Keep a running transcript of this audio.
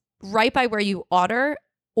right by where you order.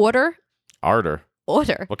 Ardor.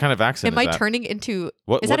 Order. What kind of accent Am is I that? turning into...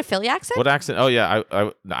 Is that a Philly accent? What accent? Oh, yeah.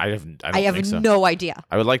 I don't think so. No idea.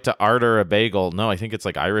 I would like to ardor a bagel. No, I think it's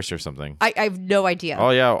like Irish or something. I have no idea.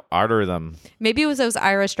 Oh, yeah. Ardor them. Maybe it was those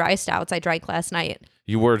Irish dry stouts I drank last night.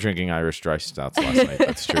 You were drinking Irish dry stouts last night.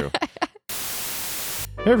 That's true.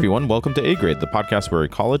 Hey, everyone. Welcome to A-Grade, the podcast where a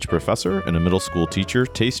college professor and a middle school teacher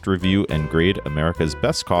taste, review, and grade America's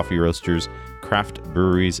best coffee roasters, craft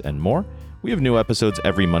breweries, and more. We have new episodes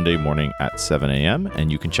every Monday morning at 7 a.m.,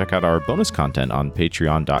 and you can check out our bonus content on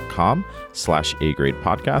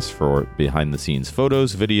patreon.com/agradepodcast for behind-the-scenes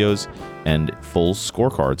photos, videos, and full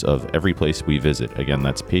scorecards of every place we visit. Again,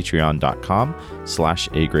 that's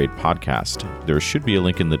patreon.com/agradepodcast. There should be a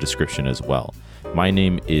link in the description as well. My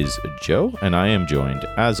name is Joe, and I am joined,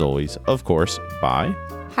 as always, of course, by...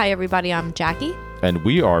 Hi, everybody. I'm Jackie. And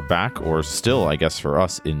we are back, or still, I guess, for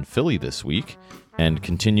us, in Philly this week, and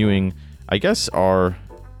continuing... I guess our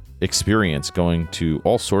experience going to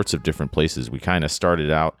all sorts of different places. We kind of started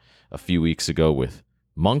out a few weeks ago with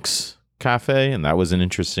Monk's Cafe, and that was an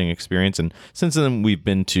interesting experience. And since then, we've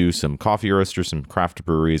been to some coffee roasters, some craft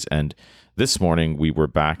breweries, and this morning we were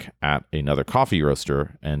back at another coffee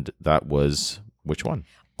roaster, and that was which one?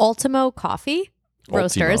 Ultimo Coffee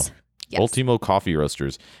Roasters. Yes. Ultimo Coffee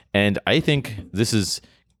Roasters. And I think this is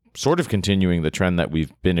sort of continuing the trend that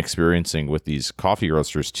we've been experiencing with these coffee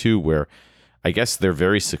roasters too, where I guess they're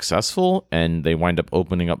very successful and they wind up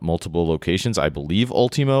opening up multiple locations. I believe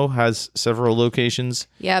Ultimo has several locations.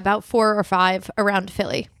 Yeah, about 4 or 5 around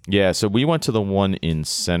Philly. Yeah, so we went to the one in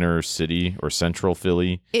Center City or Central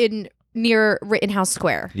Philly. Near Rittenhouse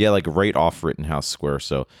Square. Yeah, like right off Rittenhouse Square.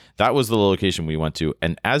 So that was the location we went to.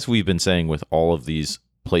 And as we've been saying with all of these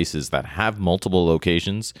places that have multiple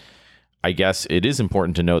locations, I guess it is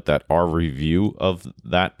important to note that our review of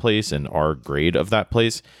that place and our grade of that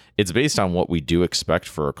place, it's based on what we do expect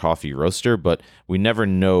for a coffee roaster, but we never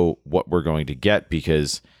know what we're going to get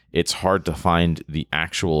because it's hard to find the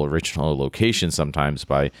actual original location sometimes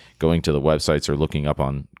by going to the websites or looking up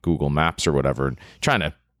on Google Maps or whatever and trying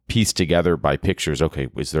to piece together by pictures. Okay,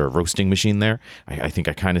 is there a roasting machine there? I think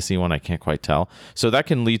I kind of see one. I can't quite tell. So that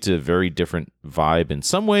can lead to a very different vibe in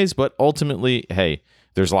some ways, but ultimately, hey,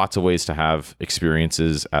 there's lots of ways to have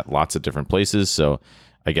experiences at lots of different places. So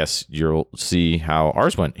I guess you'll see how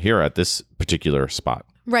ours went here at this particular spot.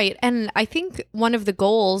 Right. And I think one of the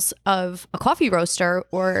goals of a coffee roaster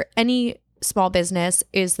or any small business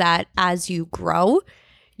is that as you grow,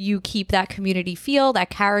 you keep that community feel, that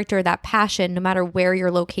character, that passion, no matter where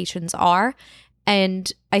your locations are.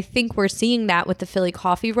 And I think we're seeing that with the Philly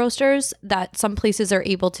coffee roasters, that some places are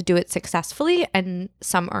able to do it successfully and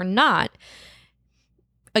some are not.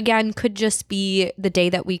 Again, could just be the day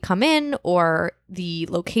that we come in or the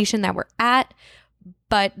location that we're at,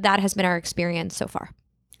 but that has been our experience so far.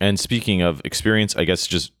 And speaking of experience, I guess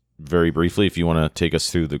just very briefly, if you want to take us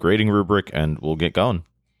through the grading rubric and we'll get going.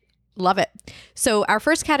 Love it. So our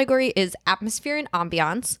first category is atmosphere and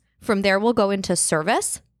ambiance. From there, we'll go into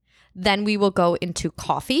service. Then we will go into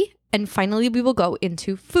coffee. And finally, we will go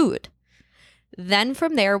into food. Then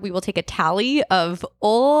from there, we will take a tally of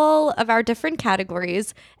all of our different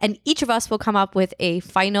categories, and each of us will come up with a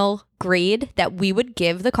final grade that we would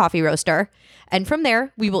give the coffee roaster. And from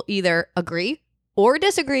there, we will either agree or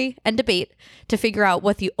disagree and debate to figure out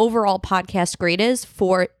what the overall podcast grade is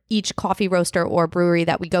for each coffee roaster or brewery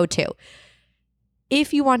that we go to.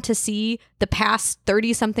 If you want to see the past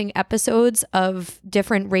 30-something episodes of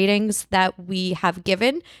different ratings that we have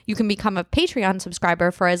given, you can become a Patreon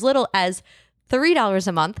subscriber for as little as $3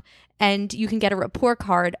 a month, and you can get a report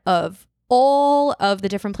card of all of the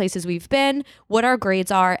different places we've been, what our grades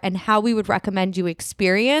are, and how we would recommend you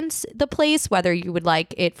experience the place, whether you would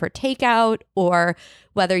like it for takeout or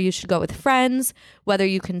whether you should go with friends, whether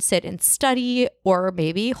you can sit and study, or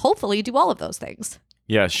maybe, hopefully, do all of those things.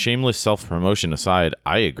 Yeah, shameless self-promotion aside,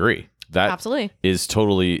 I agree. That absolutely is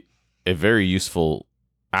totally a very useful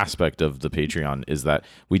aspect of the Patreon, is that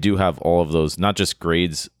we do have all of those, not just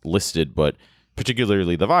grades listed, but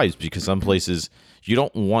particularly the vibes, because some places you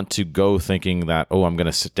don't want to go thinking that, oh, I'm going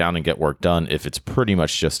to sit down and get work done if it's pretty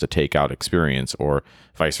much just a takeout experience, or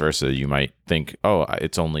vice versa. You might think, oh,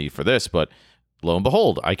 it's only for this, but lo and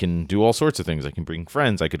behold, I can do all sorts of things. I can bring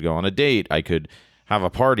friends. I could go on a date. I could have a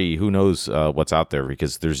party. Who knows what's out there,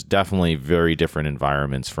 because there's definitely very different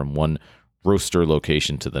environments from one roaster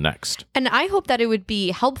location to the next. And I hope that it would be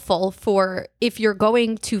helpful for if you're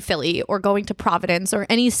going to Philly or going to Providence or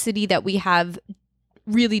any city that we have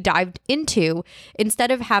really dived into,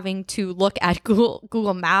 instead of having to look at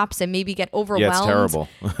Google Maps and maybe get overwhelmed. Yeah, it's terrible.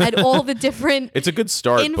 At all the different it's a good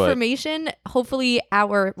start, information. Hopefully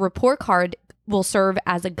our report card will serve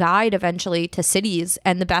as a guide eventually to cities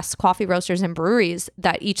and the best coffee roasters and breweries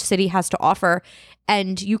that each city has to offer.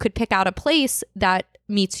 And you could pick out a place that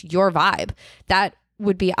meets your vibe. That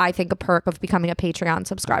would be, I think, a perk of becoming a Patreon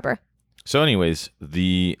subscriber. So anyways,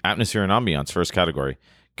 the atmosphere and ambiance, first category.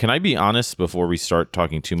 Can I be honest before we start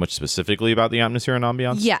talking too much specifically about the atmosphere and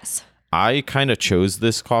ambiance? Yes. I kind of chose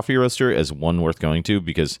this coffee roaster as one worth going to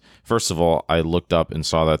because, first of all, I looked up and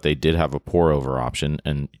saw that they did have a pour over option.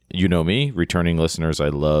 And you know me, returning listeners, I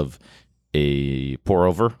love a pour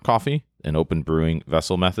over coffee, an open brewing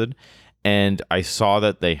vessel method. And I saw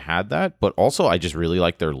that they had that, but also I just really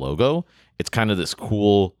like their logo. It's kind of this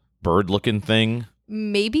cool bird looking thing.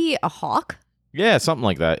 Maybe a hawk? Yeah, something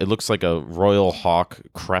like that. It looks like a royal hawk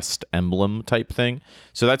crest emblem type thing.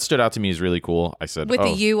 So that stood out to me as really cool. I said, with a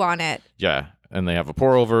U on it. Yeah, and they have a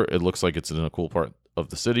pour over. It looks like it's in a cool part of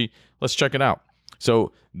the city. Let's check it out.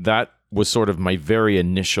 So that was sort of my very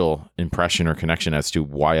initial impression or connection as to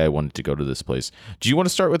why I wanted to go to this place. Do you want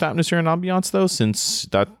to start with atmosphere and ambiance, though, since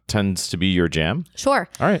that tends to be your jam? Sure.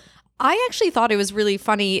 All right. I actually thought it was really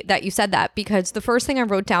funny that you said that because the first thing I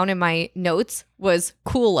wrote down in my notes was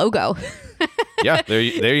cool logo. Yeah, there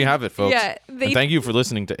you have it, folks. Yeah, and thank you for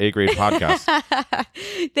listening to A Grade Podcast.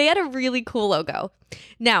 They had a really cool logo.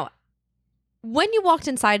 Now, when you walked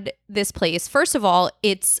inside this place, first of all,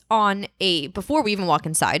 before we even walk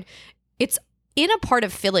inside, it's in a part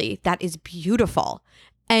of Philly that is beautiful.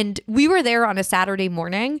 And we were there on a Saturday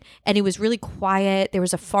morning and it was really quiet. There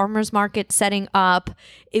was a farmer's market setting up.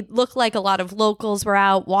 It looked like a lot of locals were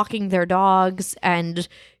out walking their dogs and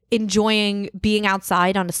enjoying being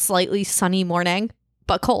outside on a slightly sunny morning,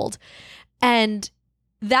 but cold. And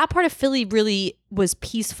that part of Philly really was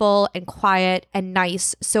peaceful and quiet and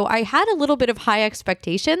nice. So I had a little bit of high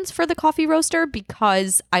expectations for the coffee roaster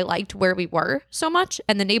because I liked where we were so much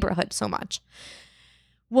and the neighborhood so much.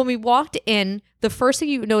 When we walked in, the first thing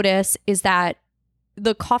you notice is that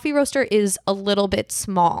the coffee roaster is a little bit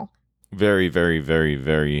small. Very, very, very,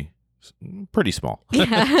 very, pretty small.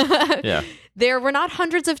 Yeah. Yeah. There were not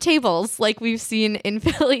hundreds of tables like we've seen in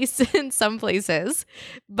Philly in some places,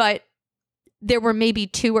 but there were maybe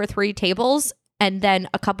 2 or 3 tables and then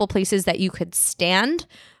a couple places that you could stand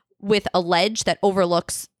with a ledge that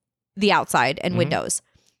overlooks the outside and windows.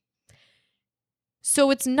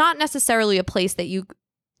 So it's not necessarily a place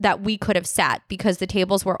that we could have sat because the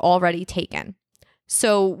tables were already taken.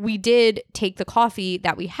 So we did take the coffee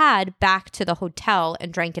that we had back to the hotel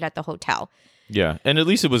and drank it at the hotel. Yeah, and at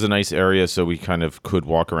least it was a nice area so we kind of could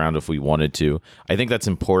walk around if we wanted to. I think that's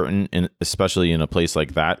important, especially in a place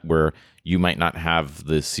like that where you might not have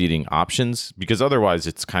the seating options because otherwise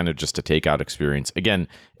it's kind of just a takeout experience. Again,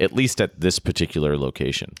 at least at this particular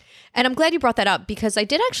location. And I'm glad you brought that up because I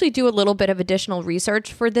did actually do a little bit of additional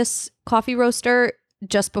research for this coffee roaster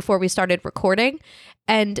just before we started recording.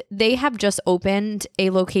 And they have just opened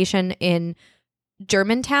a location in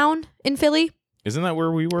Germantown in Philly. Isn't that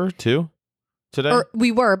where we were too today? Or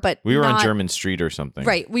we were, but we were on German Street or something.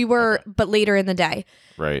 Right. We were, okay. But later in the day.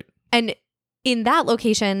 Right. And in that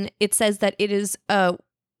location, it says that it is a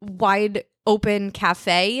wide open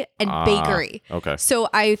cafe and bakery. Okay. So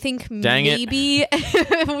I think maybe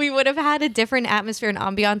we would have had a different atmosphere and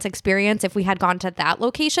ambiance experience if we had gone to that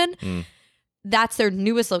location. That's their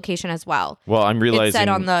newest location as well. Well, I'm realizing it said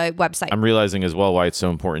on the website. I'm realizing as well why it's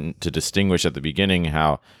so important to distinguish at the beginning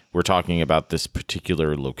how we're talking about this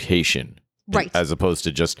particular location, right? As opposed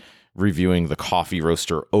to just reviewing the coffee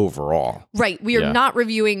roaster overall. Right. We are not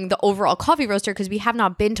reviewing the overall coffee roaster because we have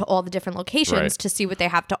not been to all the different locations to see what they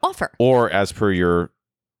have to offer. Or as per your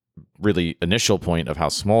really initial point of how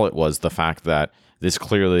small it was, the fact that this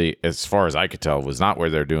clearly, as far as I could tell, was not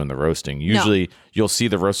where they're doing the roasting. Usually, you'll see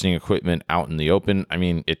the roasting equipment out in the open. I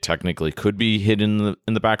mean, it technically could be hidden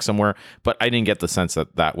in the back somewhere, but I didn't get the sense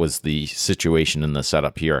that that was the situation in the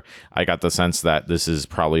setup here. I got the sense that this is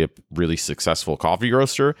probably a really successful coffee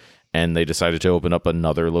roaster, and they decided to open up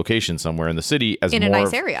another location somewhere in the city as in a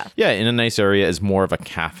nice area. Yeah, in a nice area as more of a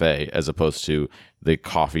cafe as opposed to the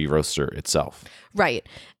coffee roaster itself. Right.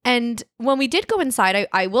 And when we did go inside,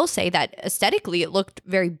 I will say that aesthetically, it looked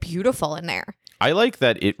very beautiful in there. I like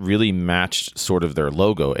that it really matched sort of their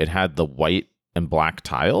logo. It had the white and black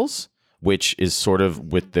tiles, which is sort of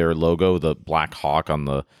with their logo, the black hawk on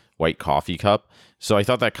the white coffee cup. So I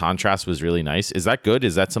thought that contrast was really nice. Is that good?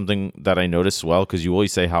 Is that something that I noticed well? Because you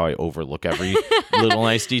always say how I overlook every little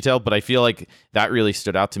nice detail, but I feel like that really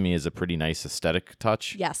stood out to me as a pretty nice aesthetic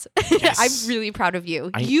touch. Yes. Yes. I'm really proud of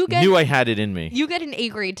you. I knew I had it in me. You get an A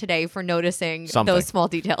grade today for noticing Something. those small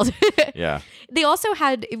details. Yeah. They also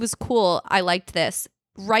had, it was cool. I liked this.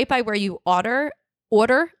 Right by where you order.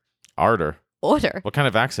 Ardor. What kind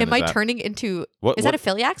of accent Am is I that? turning into, What- is that what- a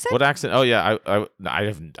Philly accent? What accent? Oh yeah, I don't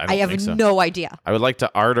I have think so. no idea. I would like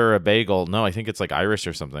to ardor a bagel. No, I think it's like Irish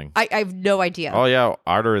or something. I have no idea. Oh yeah,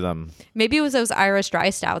 ardor them. Maybe it was those Irish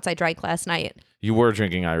dry stouts I drank last night. You were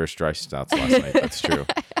drinking Irish dry stouts last night. That's true.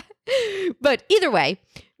 But either way,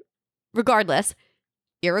 irregardless,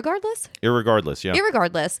 Irregardless, yeah.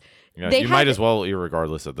 Yeah, they you had- might as well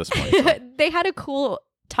irregardless at this point. so. they had a cool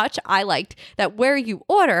touch I liked that where you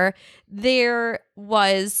order, there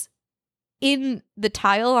was in the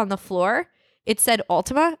tile on the floor, it said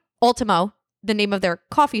Ultimo, the name of their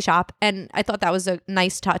coffee shop. And I thought that was a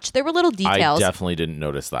nice touch. There were little details. I definitely didn't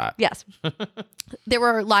notice that. Yes. There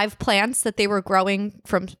were live plants that they were growing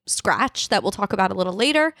from scratch that we'll talk about a little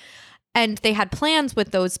later. And they had plans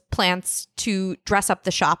with those plants to dress up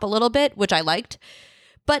the shop a little bit, which I liked.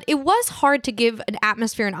 But it was hard to give an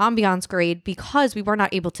atmosphere and ambiance grade because we were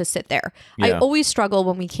not able to sit there. I Yeah. always struggle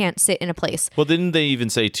when we can't sit in a place. Well, didn't they even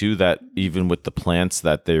say too that even with the plants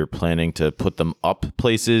that they're planning to put them up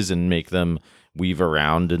places and make them weave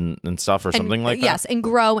around and stuff or something like that? Yes, and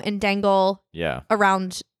grow and dangle Yeah.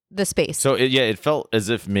 around the space. So it felt as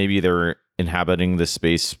if maybe they were inhabiting this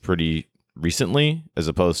space pretty recently as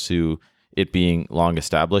opposed to it being long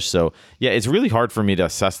established. So yeah, it's really hard for me to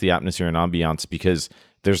assess the atmosphere and ambiance because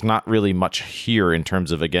there's not really much here in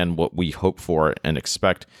terms of, again, what we hope for and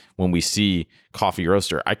expect when we see Coffee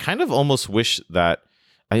Roaster. I kind of almost wish that,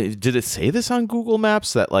 did it say this on Google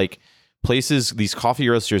Maps that like places, these coffee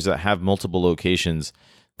roasters that have multiple locations,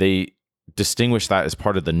 they distinguish that as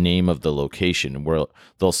part of the name of the location where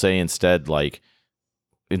they'll say instead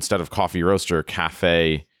of coffee roaster,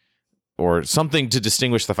 cafe, or something to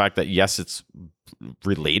distinguish the fact that yes, it's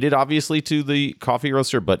related obviously to the coffee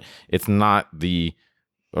roaster, but it's not the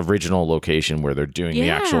original location where they're doing the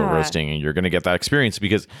actual Yeah. roasting, and you're going to get that experience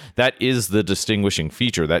because that is the distinguishing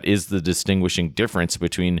feature. That is the distinguishing difference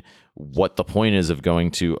between what the point is of going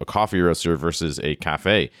to a coffee roaster versus a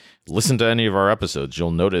cafe. Listen to any of our episodes.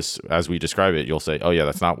 You'll notice as we describe it, you'll say, oh yeah,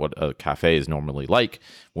 that's not what a cafe is normally like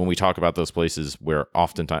when we talk about those places where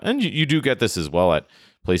oftentimes, and you do get this as well at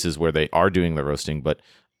places where they are doing the roasting, but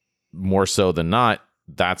more so than not,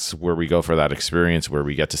 that's where we go for that experience where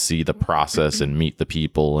we get to see the process and meet the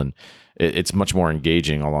people, and it's much more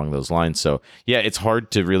engaging along those lines. So yeah, it's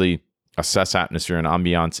hard to really assess atmosphere and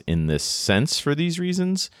ambiance in this sense for these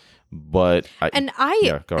reasons. But go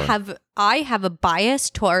ahead. I have a bias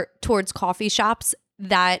towards coffee shops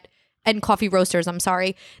and coffee roasters,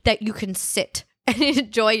 that you can sit and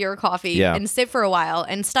enjoy your coffee and sit for a while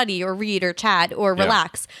and study or read or chat or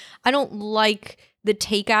relax. I don't like the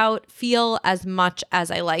takeout feel as much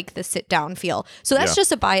as I like the sit down feel. So that's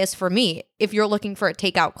just a bias for me. If you're looking for a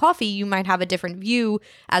takeout coffee, you might have a different view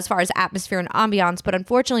as far as atmosphere and ambiance. But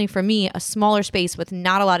unfortunately for me, a smaller space with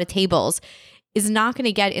not a lot of tables is not going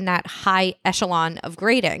to get in that high echelon of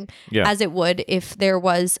grading as it would if there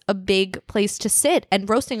was a big place to sit and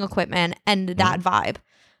roasting equipment and that vibe.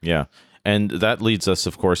 Yeah. And that leads us,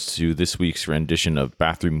 of course, to this week's rendition of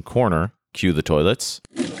Bathroom Corner, Cue the Toilets.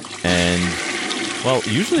 And, well,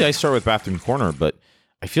 usually I start with Bathroom Corner, but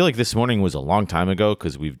I feel like this morning was a long time ago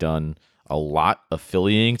because we've done a lot of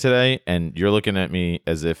Phillying today, and you're looking at me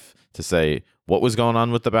as if to say, what was going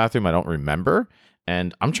on with the bathroom? I don't remember.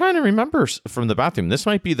 And I'm trying to remember from the bathroom. This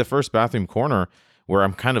might be the first Bathroom Corner where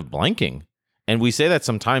I'm kind of blanking. And we say that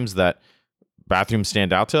sometimes that bathrooms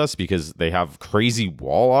stand out to us because they have crazy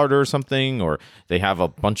wall art or something, or they have a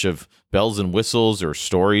bunch of bells and whistles or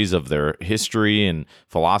stories of their history and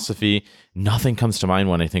philosophy. Nothing comes to mind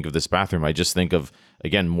when I think of this bathroom. I just think of,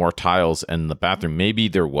 again, more tiles and the bathroom. Maybe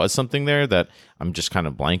there was something there that I'm just kind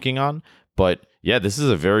of blanking on. But yeah, this is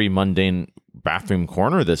a very mundane bathroom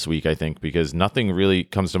corner this week, I think, because nothing really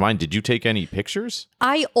comes to mind. Did you take any pictures?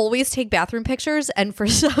 I always take bathroom pictures, and for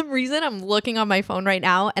some reason, I'm looking on my phone right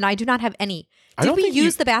now, and I do not have any. Did we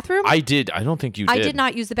use the bathroom? I did. I don't think you did. I did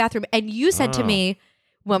not use the bathroom. And you said to me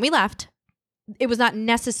when we left, it was not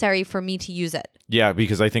necessary for me to use it. Yeah,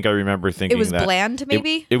 because I think I remember thinking it was that bland,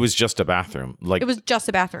 maybe? It was just a bathroom. Like, it was just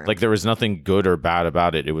a bathroom. Like there was nothing good or bad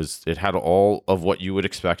about it. It had all of what you would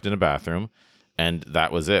expect in a bathroom, and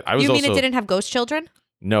that was it. You mean it didn't have ghost children?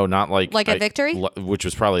 No, not like a victory, which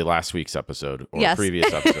was probably last week's episode or yes.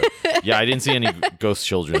 previous episode. Yeah, I didn't see any ghost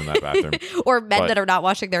children in that bathroom. Or men that are not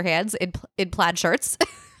washing their hands in plaid shirts.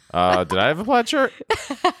 Did I have a plaid shirt?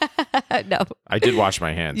 No. I did wash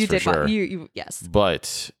my hands You for did. sure. Yes.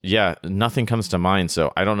 But yeah, nothing comes to mind.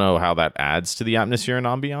 So I don't know how that adds to the atmosphere and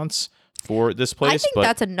ambiance for this place. I think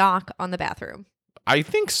that's a knock on the bathroom. I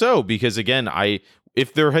think so, because again,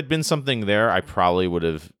 if there had been something there, I probably would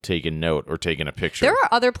have taken note or taken a picture. There are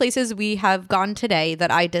other places we have gone today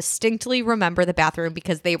that I distinctly remember the bathroom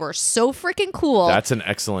because they were so freaking cool. That's an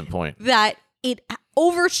excellent point. That it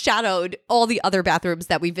overshadowed all the other bathrooms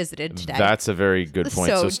that we visited today. That's a very good point.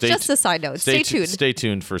 So just a side note, stay tuned. Stay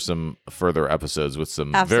tuned for some further episodes with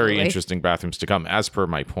some Absolutely. very interesting bathrooms to come, as per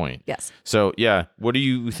my point. Yes. So yeah, what are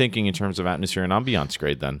you thinking in terms of atmosphere and ambiance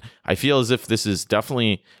grade then? I feel as if this is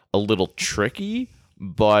definitely a little tricky,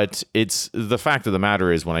 but it's the fact of the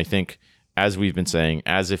matter is when I think, as we've been saying,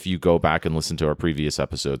 as if you go back and listen to our previous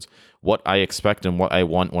episodes, what I expect and what I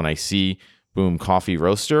want when I see Boom Coffee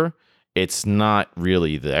Roaster, it's not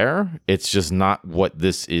really there. It's just not what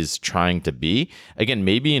this is trying to be. Again,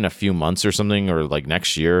 maybe in a few months or something, or like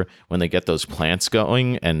next year when they get those plants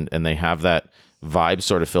going and they have that vibe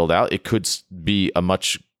sort of filled out, it could be a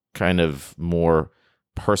much kind of more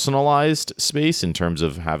personalized space in terms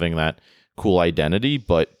of having that cool identity.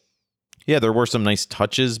 But yeah, there were some nice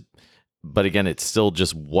touches, but again, it still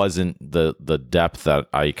just wasn't the depth that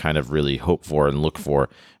I kind of really hope for and look for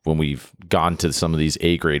when we've gone to some of these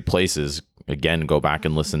A-grade places. Again, go back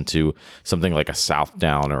and listen to something like a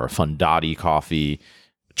Southdown or a Fundati Coffee,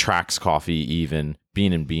 Trax Coffee, even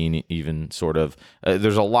Bean and Bean, even sort of.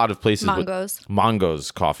 There's a lot of places. Mongo's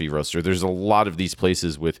Coffee Roaster. There's a lot of these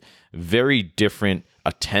places with very different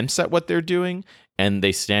attempts at what they're doing, and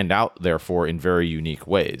they stand out, therefore, in very unique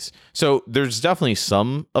ways. So there's definitely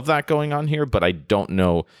some of that going on here, but I don't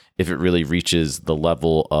know if it really reaches the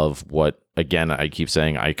level of what, again, I keep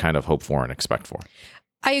saying I kind of hope for and expect for.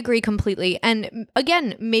 I agree completely. And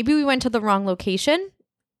again, maybe we went to the wrong location,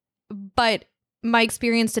 but my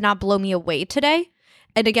experience did not blow me away today.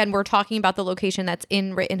 And again, we're talking about the location that's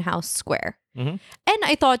in Rittenhouse Square. Mm-hmm. And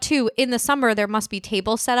I thought, too, in the summer, there must be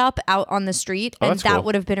tables set up out on the street. And that cool.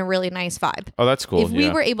 would have been a really nice vibe. Oh, that's cool. If we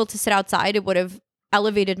were able to sit outside, it would have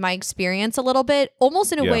elevated my experience a little bit,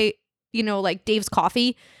 almost in a way, like Dave's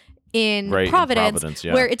Coffee in Providence,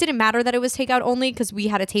 where it didn't matter that it was takeout only because we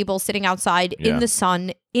had a table sitting outside in the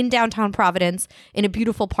sun in downtown Providence in a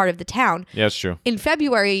beautiful part of the town. Yeah, that's true. In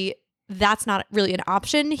February, that's not really an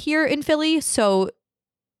option here in Philly. So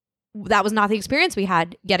that was not the experience we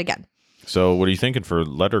had yet again. So what are you thinking for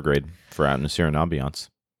letter grade for atmosphere and ambiance?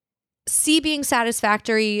 C being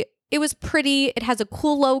satisfactory. It was pretty. It has a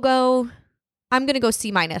cool logo. I'm going to go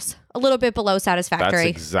C-, a little bit below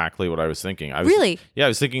satisfactory. That's exactly what I was thinking. Really? Yeah, I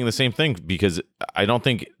was thinking the same thing because I don't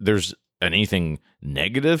think there's anything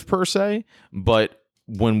negative per se, but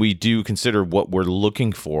when we do consider what we're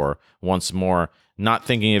looking for, once more, not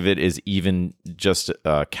thinking of it as even just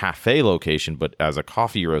a cafe location, but as a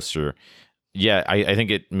coffee roaster, yeah, I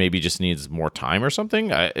think it maybe just needs more time or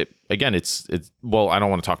something. Again, it's well, I don't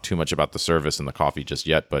want to talk too much about the service and the coffee just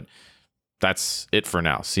yet, but that's it for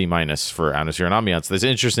now. C- for atmosphere and ambiance. It's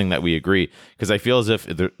interesting that we agree because I feel as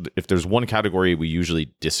if there's one category we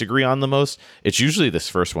usually disagree on the most, it's usually this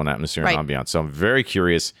first one, atmosphere and ambiance. So I'm very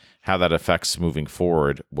curious how that affects moving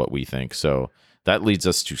forward what we think. So that leads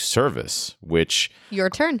us to service, which... Your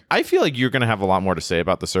turn. I feel like you're going to have a lot more to say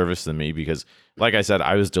about the service than me because, like I said,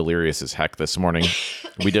 I was delirious as heck this morning.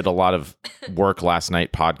 We did a lot of work last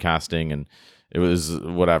night podcasting, and it was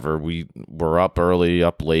whatever. We were up early,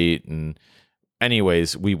 up late, and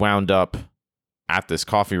anyways, we wound up at this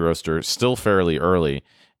coffee roaster still fairly early,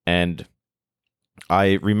 and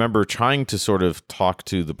I remember trying to sort of talk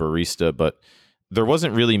to the barista, but there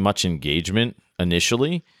wasn't really much engagement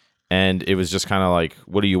initially. And it was just kind of like,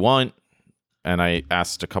 what do you want? And I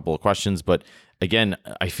asked a couple of questions. But again,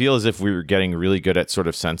 I feel as if we were getting really good at sort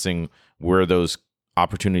of sensing where those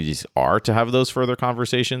opportunities are to have those further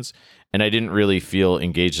conversations. And I didn't really feel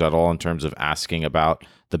engaged at all in terms of asking about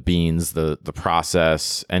the beans, the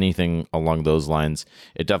process, anything along those lines.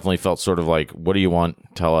 It definitely felt sort of like, what do you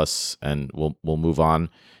want? Tell us, and we'll move on.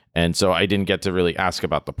 And so I didn't get to really ask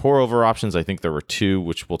about the pour over options. I think there were two,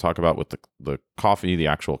 which we'll talk about with the coffee, the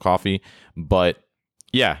actual coffee. But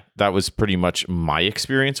yeah, that was pretty much my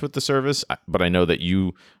experience with the service. But I know that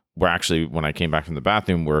you were actually, when I came back from the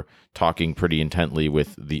bathroom, were talking pretty intently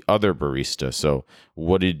with the other barista. So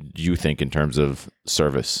what did you think in terms of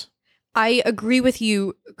service? I agree with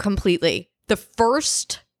you completely. The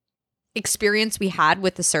first experience we had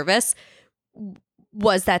with the service,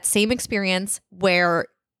 was that same experience where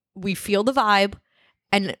we feel the vibe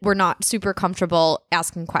and we're not super comfortable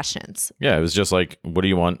asking questions. Yeah, it was just like, what do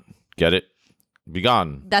you want? Get it? Be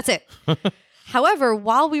gone. That's it. However,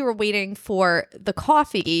 while we were waiting for the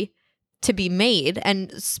coffee to be made,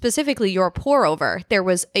 and specifically your pour over, there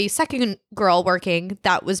was a second girl working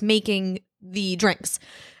that was making the drinks.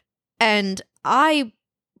 And I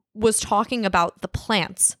was talking about the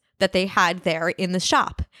plants that they had there in the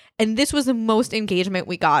shop. And this was the most engagement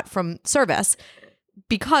we got from service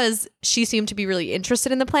because she seemed to be really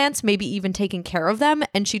interested in the plants, maybe even taking care of them.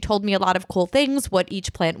 And she told me a lot of cool things, what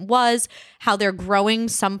each plant was, how they're growing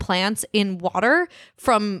some plants in water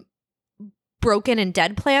from broken and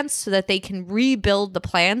dead plants so that they can rebuild the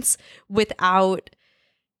plants without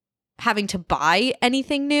having to buy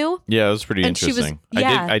anything new. Yeah, it was pretty And she was- interesting.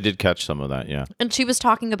 yeah. I did catch some of that, yeah. And she was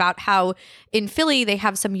talking about how in Philly, they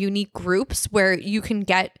have some unique groups where you can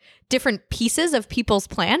get different pieces of people's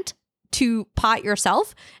plant to pot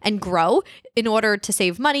yourself and grow in order to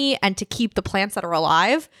save money and to keep the plants that are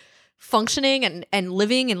alive functioning and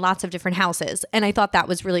living in lots of different houses. And I thought that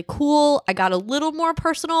was really cool. I got a little more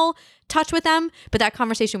personal touch with them, but that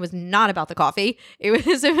conversation was not about the coffee. It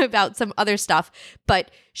was about some other stuff. But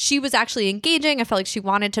she was actually engaging. I felt like she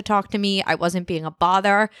wanted to talk to me. I wasn't being a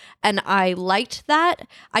bother. And I liked that.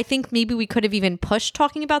 I think maybe we could have even pushed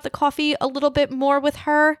talking about the coffee a little bit more with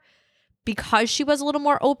her because she was a little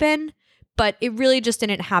more open. But it really just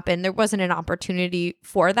didn't happen. There wasn't an opportunity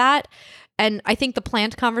for that. And I think the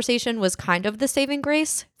plant conversation was kind of the saving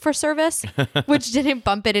grace for service, which didn't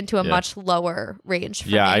bump it into a much lower range for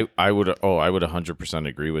me. I would 100%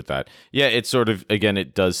 agree with that. Yeah, it's sort of, again,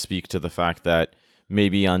 it does speak to the fact that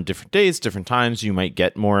maybe on different days, different times, you might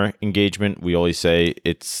get more engagement. We always say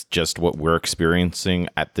it's just what we're experiencing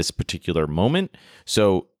at this particular moment.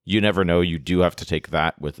 So you never know. You do have to take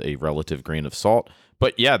that with a relative grain of salt.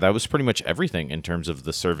 But yeah, that was pretty much everything in terms of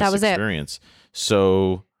the service experience.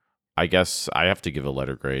 So I guess I have to give a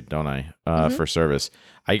letter grade, don't I, for service.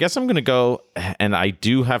 I guess I'm going to go, and I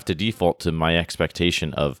do have to default to my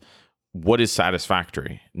expectation of what is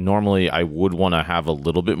satisfactory. Normally, I would want to have a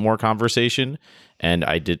little bit more conversation, and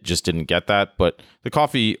I just didn't get that. But the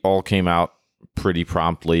coffee all came out pretty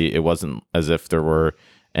promptly. It wasn't as if there were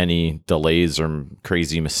any delays or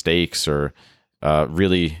crazy mistakes or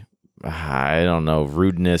really, I don't know,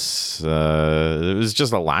 rudeness. It was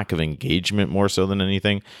just a lack of engagement more so than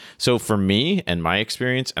anything. So for me and my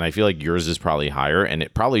experience, and I feel like yours is probably higher, and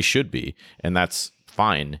it probably should be, and that's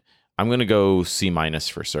fine. I'm going to go C-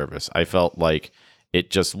 for service. I felt like it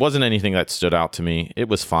just wasn't anything that stood out to me. It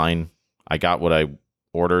was fine. I got what I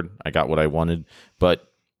ordered. I got what I wanted. But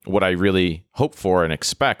what I really hope for and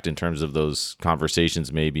expect in terms of those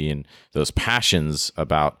conversations maybe and those passions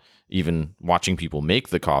about even watching people make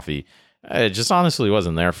the coffee, it just honestly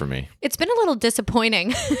wasn't there for me. It's been a little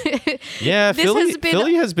disappointing. Yeah,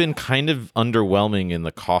 Philly has been kind of underwhelming in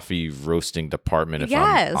the coffee roasting department, if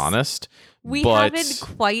I'm honest. We haven't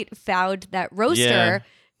quite found that roaster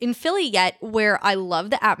in Philly yet where I love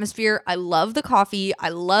the atmosphere. I love the coffee. I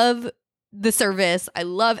love the service. I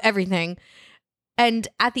love everything. And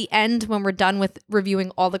at the end, when we're done with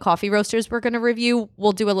reviewing all the coffee roasters we're going to review,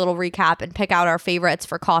 we'll do a little recap and pick out our favorites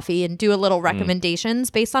for coffee and do a little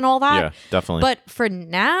recommendations based on all that. Yeah, definitely. But for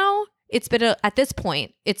now, it's been at this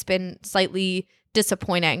point, it's been slightly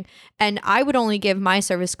disappointing. And I would only give my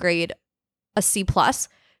service grade a C+,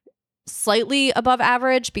 slightly above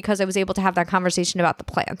average, because I was able to have that conversation about the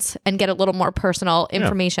plants and get a little more personal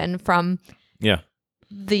information from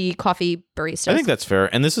the coffee baristas. I think that's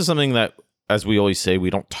fair. And this is something that, as we always say, we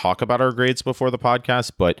don't talk about our grades before the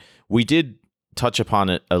podcast, but we did touch upon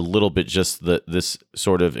it a little bit, just this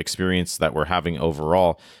sort of experience that we're having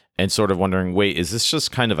overall, and sort of wondering, wait, is this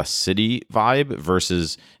just kind of a city vibe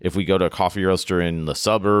versus if we go to a coffee roaster in the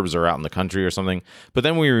suburbs or out in the country or something? But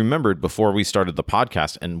then we remembered before we started the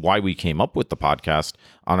podcast, and why we came up with the podcast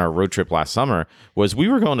on our road trip last summer, was we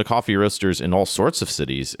were going to coffee roasters in all sorts of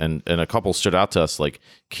cities, and a couple stood out to us, like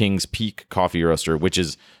King's Peak Coffee Roaster, which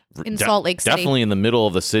is in Salt Lake City. Definitely in the middle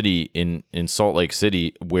of the city in Salt Lake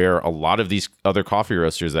City, where a lot of these other coffee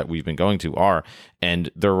roasters that we've been going to are.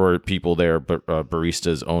 And there were people there,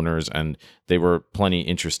 baristas, owners, and they were plenty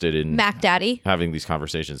interested in Mac Daddy having these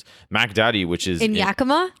conversations. Mac Daddy, which is in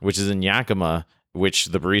Yakima, which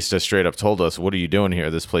the barista straight up told us, "What are you doing here?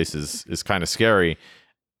 This place is kind of scary."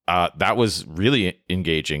 That was really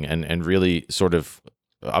engaging and really sort of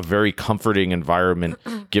a very comforting environment,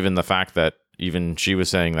 given the fact that even she was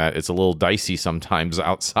saying that it's a little dicey sometimes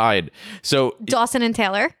outside. So Dawson and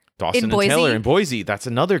Taylor in Boise. That's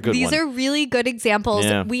another good one. These are really good examples.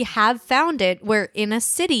 Yeah. We have found it where in a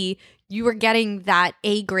city, you were getting that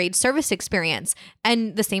A-grade service experience.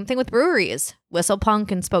 And the same thing with breweries,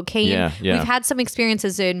 Whistlepunk and Spokane. Yeah. We've had some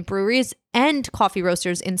experiences in breweries and coffee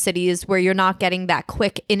roasters in cities where you're not getting that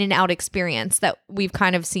quick in and out experience that we've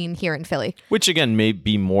kind of seen here in Philly. Which, again, may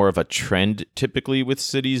be more of a trend typically with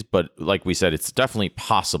cities, but like we said, it's definitely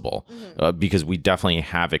possible because we definitely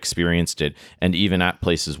have experienced it, and even at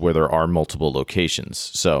places where there are multiple locations.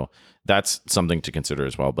 So that's something to consider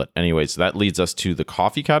as well. But anyways, that leads us to the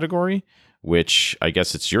coffee category, which I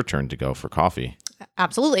guess it's your turn to go for coffee.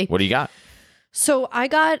 Absolutely. What do you got? So I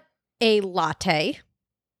got a latte.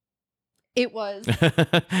 It was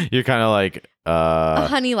You're kind of like a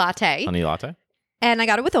honey latte. Honey latte? And I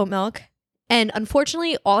got it with oat milk. And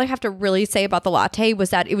unfortunately, all I have to really say about the latte was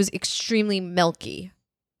that it was extremely milky.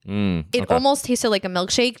 It almost tasted like a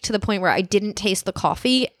milkshake to the point where I didn't taste the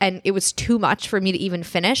coffee, and it was too much for me to even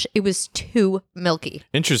finish. It was too milky.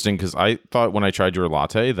 Interesting, because I thought when I tried your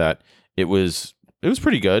latte that it was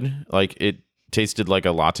pretty good. Like, it tasted like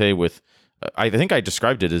a latte with, I think I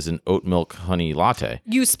described it as an oat milk honey latte.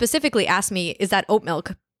 You specifically asked me, is that oat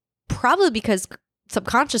milk? Probably because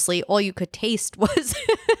subconsciously all you could taste was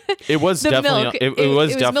it was definitely milk. It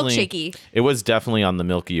was definitely milkshakey. It was definitely on the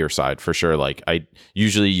milkier side for sure. Like, I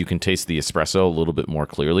usually you can taste the espresso a little bit more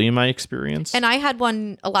clearly in my experience. And I had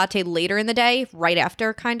a latte later in the day, right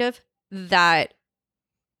after kind of, that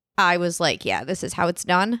I was like, yeah, this is how it's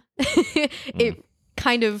done. It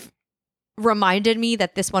kind of reminded me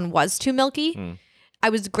that this one was too milky. I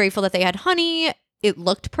was grateful that they had honey. It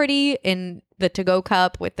looked pretty in the to-go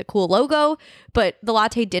cup with the cool logo, but the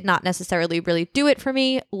latte did not necessarily really do it for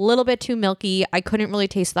me. A little bit too milky. I couldn't really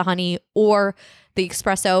taste the honey or the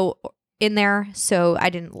espresso in there, so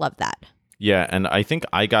I didn't love that. Yeah, and I think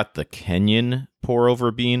I got the Kenyan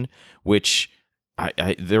pour-over bean, which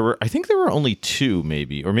I think there were only 2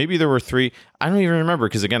 maybe, or maybe there were 3. I don't even remember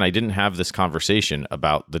because, again, I didn't have this conversation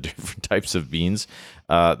about the different types of beans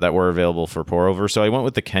that were available for pour-over. So I went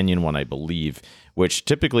with the Kenyan one, I believe, which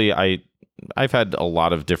typically I've had a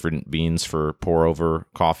lot of different beans for pour-over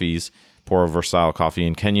coffees, pour-over style coffee,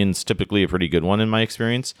 and Kenyan's typically a pretty good one in my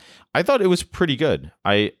experience. I thought it was pretty good.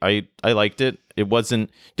 I liked it. It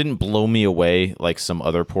didn't blow me away like some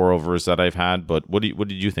other pour-overs that I've had, but what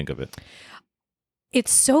did you think of it?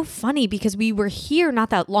 It's so funny because we were here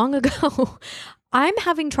not that long ago. I'm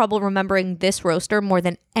having trouble remembering this roaster more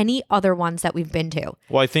than any other ones that we've been to.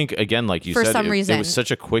 Well, I think, again, like you said, for some reason, it was such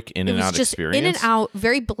a quick in and out experience. In and out,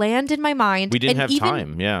 very bland in my mind. We didn't have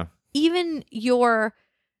time, yeah. Even your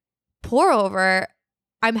pour over,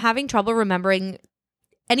 I'm having trouble remembering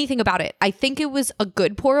anything about it. I think it was a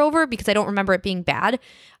good pour over because I don't remember it being bad.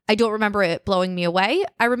 I don't remember it blowing me away.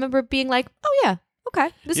 I remember it being like, oh yeah, okay,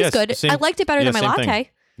 this is good. I liked it better than my latte. Thing.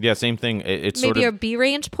 Yeah, same thing. It's maybe sort of a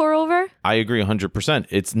B-range pour over. I agree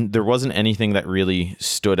 100%. There wasn't anything that really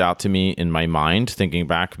stood out to me in my mind thinking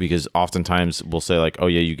back, because oftentimes we'll say like, oh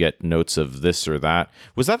yeah, you get notes of this or that.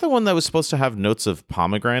 Was that the one that was supposed to have notes of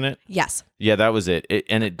pomegranate? Yes. Yeah, that was it.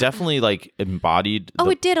 And it definitely like embodied.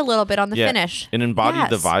 It did a little bit on the finish. It embodied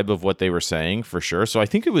the vibe of what they were saying for sure. So I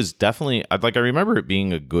think it was definitely I remember it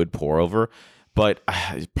being a good pour over. But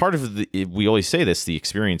part of we always say this, the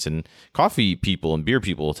experience, and coffee people and beer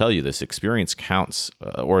people will tell you this, experience counts,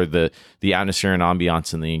 or the atmosphere and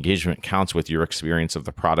ambiance and the engagement counts with your experience of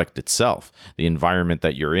the product itself, the environment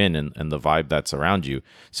that you're in and the vibe that's around you.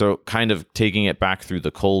 So kind of taking it back through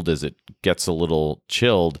the cold as it gets a little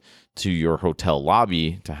chilled to your hotel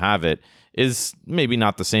lobby to have it is maybe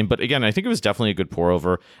not the same. But again, I think it was definitely a good pour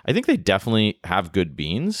over. I think they definitely have good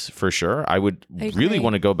beans for sure. I would really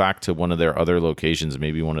want to go back to one of their other locations,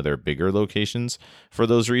 maybe one of their bigger locations for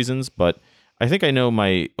those reasons. But I think I know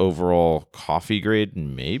my overall coffee grade,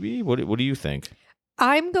 maybe. What do you think?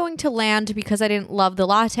 I'm going to land because I didn't love the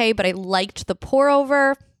latte, but I liked the pour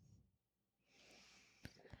over.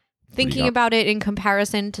 Thinking about it in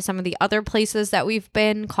comparison to some of the other places that we've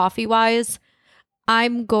been coffee-wise,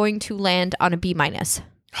 I'm going to land on a B-.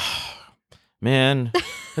 Man,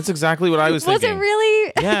 that's exactly what I was thinking. Was it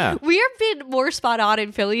really? Yeah. We have been more spot on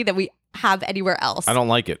in Philly than we have anywhere else. I don't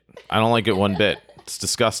like it. I don't like it one bit. It's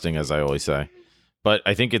disgusting, as I always say. But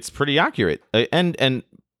I think it's pretty accurate. And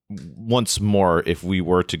once more, if we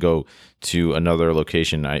were to go to another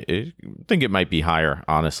location, I think it might be higher,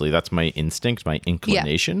 honestly. That's my instinct, my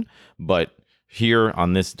inclination. Yeah. But here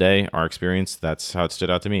on this day, our experience, that's how it stood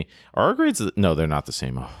out to me. Are our grades? No, they're not the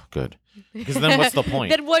same. Oh, good. Because then what's the point?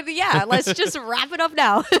 Then what? Yeah, let's just wrap it up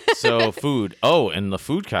now. So food. Oh, and the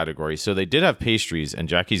food category. So they did have pastries, and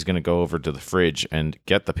Jackie's going to go over to the fridge and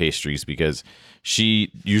get the pastries because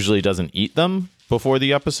she usually doesn't eat them before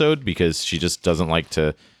the episode because she just doesn't like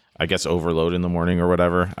to, I guess, overload in the morning or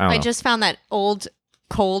whatever. I don't I know. just found that old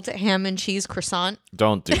cold ham and cheese croissant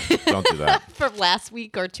Don't do that. from last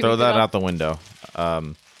week or 2 Throw weeks that ago. out the window.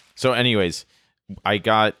 So anyways, I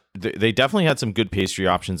got, they definitely had some good pastry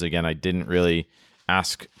options. Again, I didn't really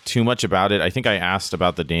ask too much about it. I think I asked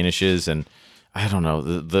about the Danishes, and I don't know,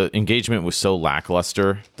 the engagement was so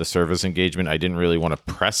lackluster, the service engagement. I didn't really want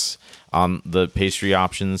to press on the pastry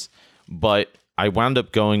options, but I wound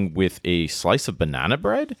up going with a slice of banana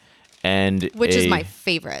bread and which is my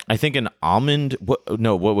favorite. I think an almond. What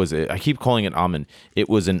was it? I keep calling it almond. It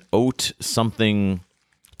was an oat something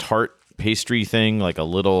tart pastry thing, like a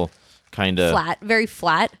little kind of Flat, very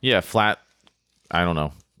flat. Yeah, flat. I don't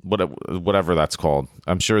know whatever that's called.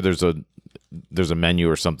 I'm sure there's a menu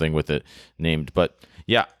or something with it named. But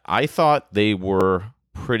yeah, I thought they were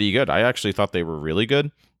pretty good. I actually thought they were really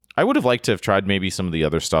good. I would have liked to have tried maybe some of the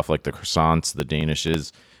other stuff like the croissants, the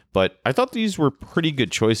Danishes, but I thought these were pretty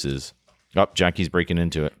good choices. Oh, Jackie's breaking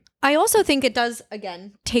into it. I also think it does,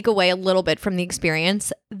 again, take away a little bit from the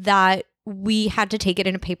experience that we had to take it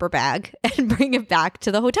in a paper bag and bring it back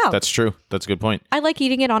to the hotel. That's true. That's a good point. I like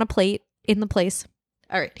eating it on a plate in the place.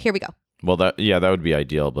 All right, here we go. Well, that would be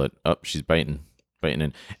ideal, but she's biting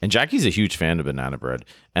in. And Jackie's a huge fan of banana bread,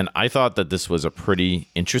 and I thought that this was a pretty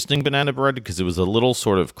interesting banana bread because it was a little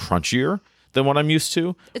sort of crunchier than what I'm used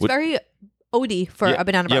to. It's very oaty for a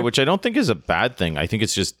banana bread. Yeah, which I don't think is a bad thing. I think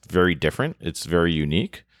it's just very different. It's very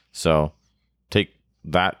unique. So take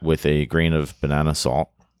that with a grain of banana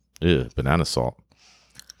salt. Ew, banana salt.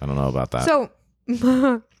 I don't know about that. So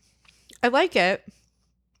I like it.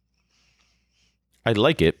 I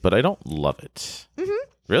like it, but I don't love it. Mm-hmm.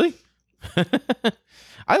 Really?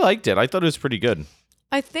 I liked it. I thought it was pretty good.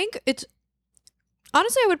 I think it's...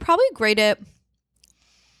 Honestly, I would probably grade it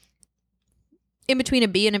in between a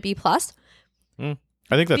B and a B+. I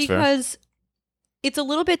think that's fair. Because it's a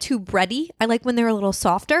little bit too bready. I like when they're a little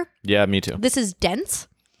softer. Yeah, me too. This is dense.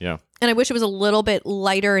 Yeah. And I wish it was a little bit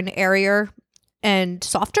lighter and airier and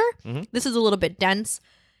softer. Mhm. This is a little bit dense,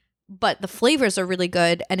 but the flavors are really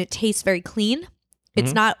good and it tastes very clean.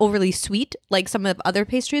 It's not overly sweet like some of the other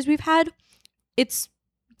pastries we've had. It's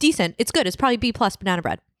decent. It's good. It's probably B+ banana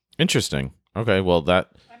bread. Interesting. Okay, well that...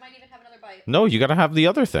 I might even have another bite. No, you got to have the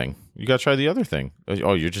other thing. You got to try the other thing.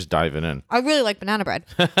 Oh, you're just diving in. I really like banana bread.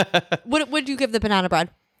 What would you give the banana bread?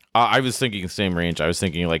 I was thinking the same range. I was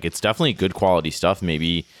thinking like it's definitely good quality stuff,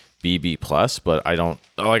 maybe B+, but I don't...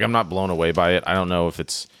 Like, I'm not blown away by it. I don't know if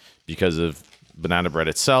it's because of banana bread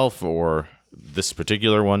itself or this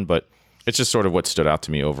particular one, but it's just sort of what stood out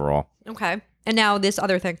to me overall. Okay. And now this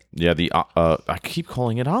other thing. Yeah, I keep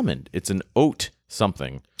calling it almond. It's an oat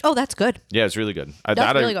something. Oh, that's good. Yeah, it's really good.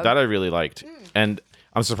 Really good. That I really liked. And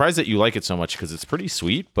I'm surprised that you like it so much because it's pretty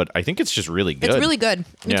sweet, but I think it's just really good. It's really good.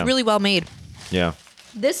 It's Yeah. really well made. Yeah.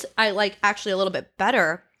 This I like actually a little bit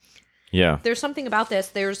better. Yeah. There's something about this.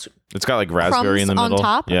 There's It's got like raspberry in the crumbs middle.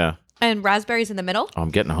 on top. Yeah. and raspberries in the middle. Oh, I'm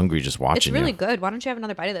getting hungry just watching It's really you. good. Why don't you have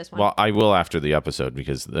another bite of this one? Well, I will after the episode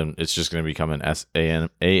because then it's just going to become an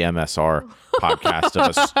AMSR podcast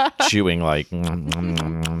of us chewing like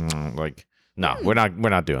no, we're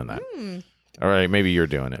not doing that. All right, maybe you're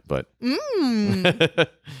doing it, but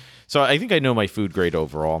so I think I know my food grade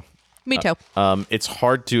overall. Me too. It's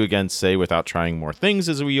hard to again say without trying more things,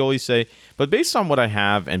 as we always say, but based on what I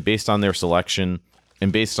have and based on their selection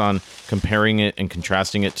and based on comparing it and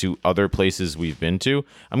contrasting it to other places we've been to,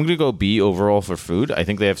 I'm going to go B overall for food. I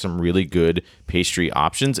think they have some really good pastry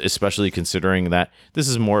options, especially considering that this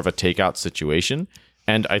is more of a takeout situation.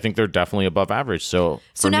 And I think they're definitely above average. So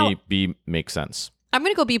for now- me, B makes sense. I'm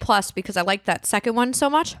going to go B+ because I like that second one so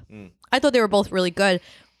much. I thought they were both really good.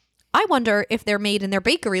 I wonder if they're made in their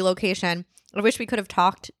bakery location. I wish we could have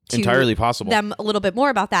talked to Entirely possible. them a little bit more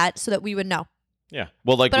about that so that we would know. Yeah.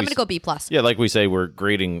 Well, like But I'm going to go B+. Yeah, like we say, we're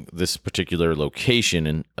grading this particular location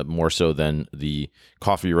and more so than the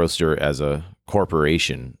coffee roaster as a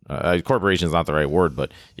corporation. Corporation is not the right word,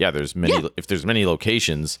 but yeah, there's many. Yeah. If there's many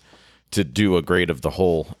locations, to do a grade of the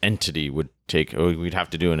whole entity would take. We'd have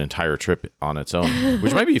to do an entire trip on its own,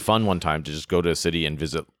 which might be fun one time to just go to a city and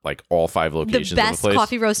visit like all 5 locations. The best of a place.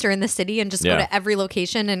 coffee roaster in the city and just go Yeah. to every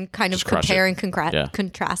location and kind of Just crush compare it. and Yeah.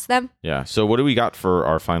 contrast them. Yeah. So what do we got for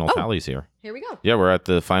our final tallies here? Here we go. Yeah, we're at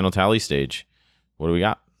the final tally stage. What do we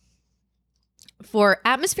got? For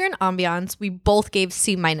atmosphere and ambiance, we both gave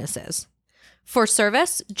C minuses. For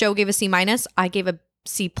service, Joe gave a C minus. I gave a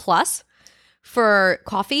C plus. For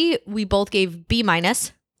coffee, we both gave B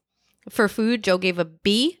minus. For food, Joe gave a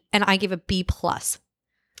B and I gave a B plus.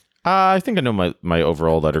 I think I know my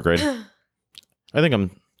overall letter grade. I think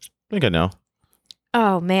I know.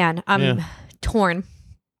 Oh man, I'm Yeah. torn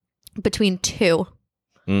between two.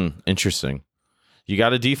 Interesting. You got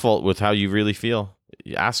to default with how you really feel.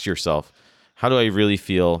 You ask yourself, how do I really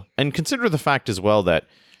feel? And consider the fact as well that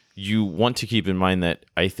you want to keep in mind that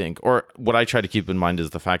I think, or what I try to keep in mind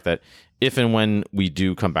is the fact that if and when we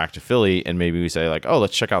do come back to Philly and maybe we say like, oh,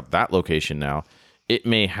 let's check out that location now, it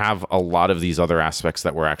may have a lot of these other aspects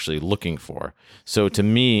that we're actually looking for. So to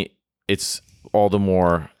me, it's all the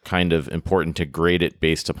more kind of important to grade it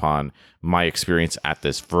based upon my experience at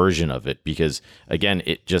this version of it, because again,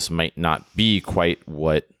 it just might not be quite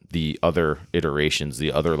what the other iterations,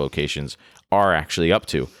 the other locations are actually up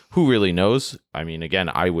to. Who really knows? I mean, again,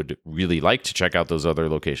 I would really like to check out those other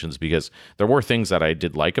locations because there were things that I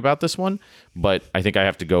did like about this one, but I think I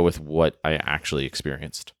have to go with what I actually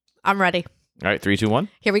experienced. I'm ready. All right, 3, 2, 1.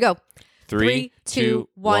 Here we go. 3, 2,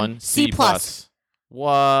 1. C+.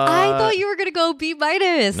 What? I thought you were going to go B-.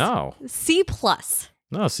 No. C+.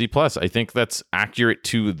 No, C+. I think that's accurate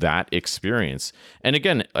to that experience. And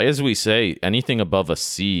again, as we say, anything above a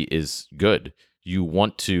C is good. You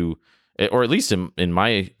want to, or at least in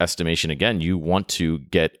my estimation, again, you want to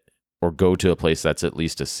get or go to a place that's at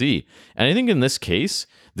least a C. And I think in this case,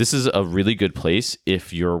 this is a really good place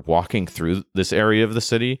if you're walking through this area of the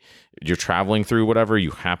city, you're traveling through whatever,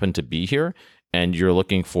 you happen to be here, and you're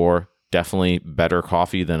looking for definitely better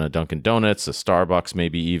coffee than a Dunkin' Donuts, a Starbucks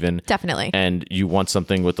maybe even. Definitely. And you want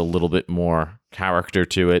something with a little bit more character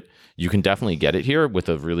to it. You can definitely get it here with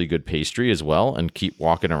a really good pastry as well and keep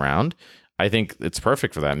walking around. I think it's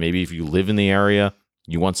perfect for that. Maybe if you live in the area,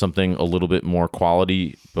 you want something a little bit more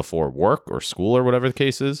quality before work or school or whatever the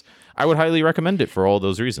case is, I would highly recommend it for all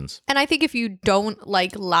those reasons. And I think if you don't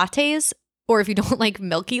like lattes, or if you don't like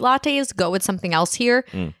milky lattes, go with something else here.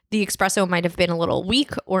 The espresso might have been a little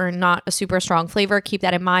weak or not a super strong flavor. Keep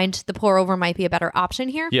that in mind. The pour over might be a better option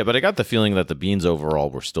here. Yeah, but I got the feeling that the beans overall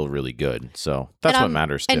were still really good. So that's what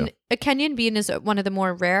matters too. And a Kenyan bean is one of the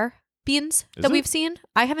more rare beans that we've seen.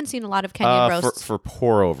 I haven't seen a lot of Kenyan roasts. For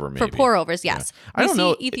pour over, maybe. For pour overs, yes. Yeah. We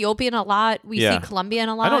see Ethiopian a lot. We see Colombian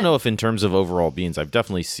a lot. I don't know if in terms of overall beans, I've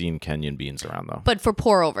definitely seen Kenyan beans around though. But for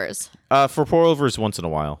pour overs? For pour overs, once in a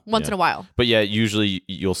while. Once in a while. But yeah, usually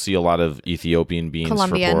you'll see a lot of Ethiopian beans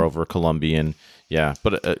Colombian. For pour over, Colombian. Yeah,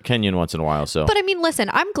 but Kenyan once in a while. So, but I mean, listen,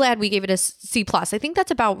 I'm glad we gave it a C+. I think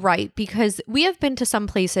that's about right because we have been to some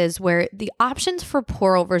places where the options for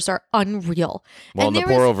pour overs are unreal. Well, and the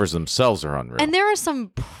pour overs themselves are unreal. And there is some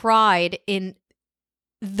pride in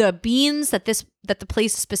the beans that the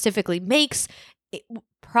place specifically makes.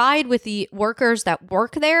 Pride with the workers that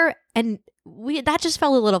work there, and that just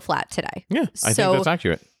fell a little flat today. Yeah, I think that's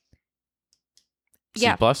accurate. C+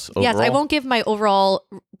 overall? Yes, I won't give my overall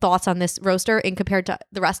thoughts on this roaster in compared to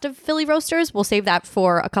the rest of Philly roasters. We'll save that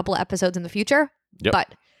for a couple of episodes in the future. Yep.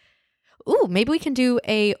 But maybe we can do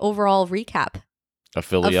a overall recap. A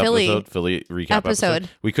Philly recap episode.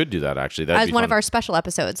 We could do that actually. That'd be one fun. of our special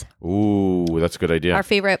episodes. Ooh, that's a good idea. Our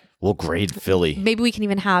favorite. We'll grade Philly. Maybe we can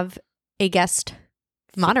even have a guest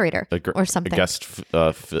moderator or something. A guest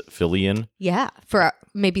Phillian. Yeah, for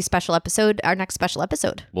maybe special episode, our next special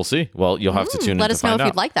episode. We'll see. Well, you'll have to tune in to find out. Let us know if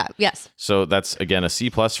you'd like that. Yes. So that's, again, a C+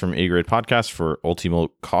 from A Grade Podcast for Ultimo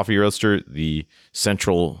Coffee Roaster, the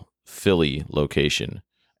Central Philly location.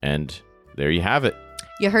 And there you have it.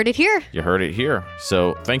 You heard it here. You heard it here.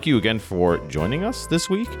 So thank you again for joining us this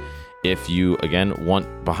week. If you, again,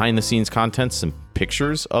 want behind-the-scenes content, some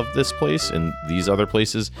pictures of this place and these other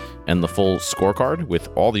places, and the full scorecard with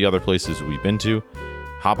all the other places we've been to,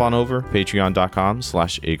 hop on over,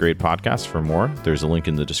 patreon.com/agradepodcast for more. There's a link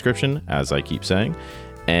in the description, as I keep saying.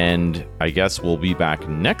 And I guess we'll be back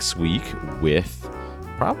next week with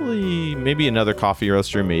probably maybe another coffee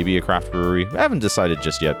roaster, maybe a craft brewery. I haven't decided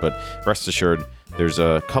just yet, but rest assured, there's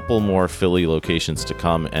a couple more Philly locations to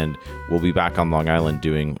come, and we'll be back on Long Island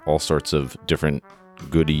doing all sorts of different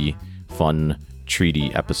goody, fun,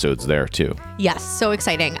 treaty episodes there too. Yes, so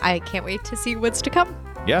exciting. I can't wait to see what's to come.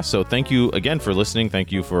 Yeah, so thank you again for listening.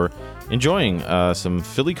 Thank you for enjoying some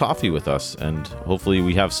Philly coffee with us, and hopefully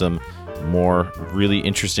we have some more really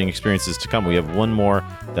interesting experiences to come. We have one more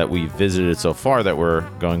that we visited so far that we're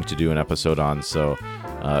going to do an episode on, so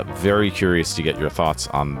very curious to get your thoughts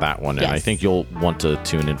on that one. And I think you'll want to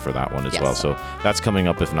tune in for that one as well. So that's coming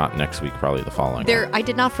up, if not next week, probably the following one. I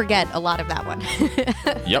did not forget a lot of that one.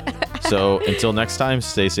 Yep. So until next time,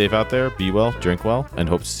 stay safe out there, be well, drink well, and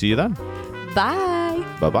hope to see you then. Bye.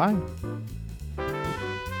 Bye-bye.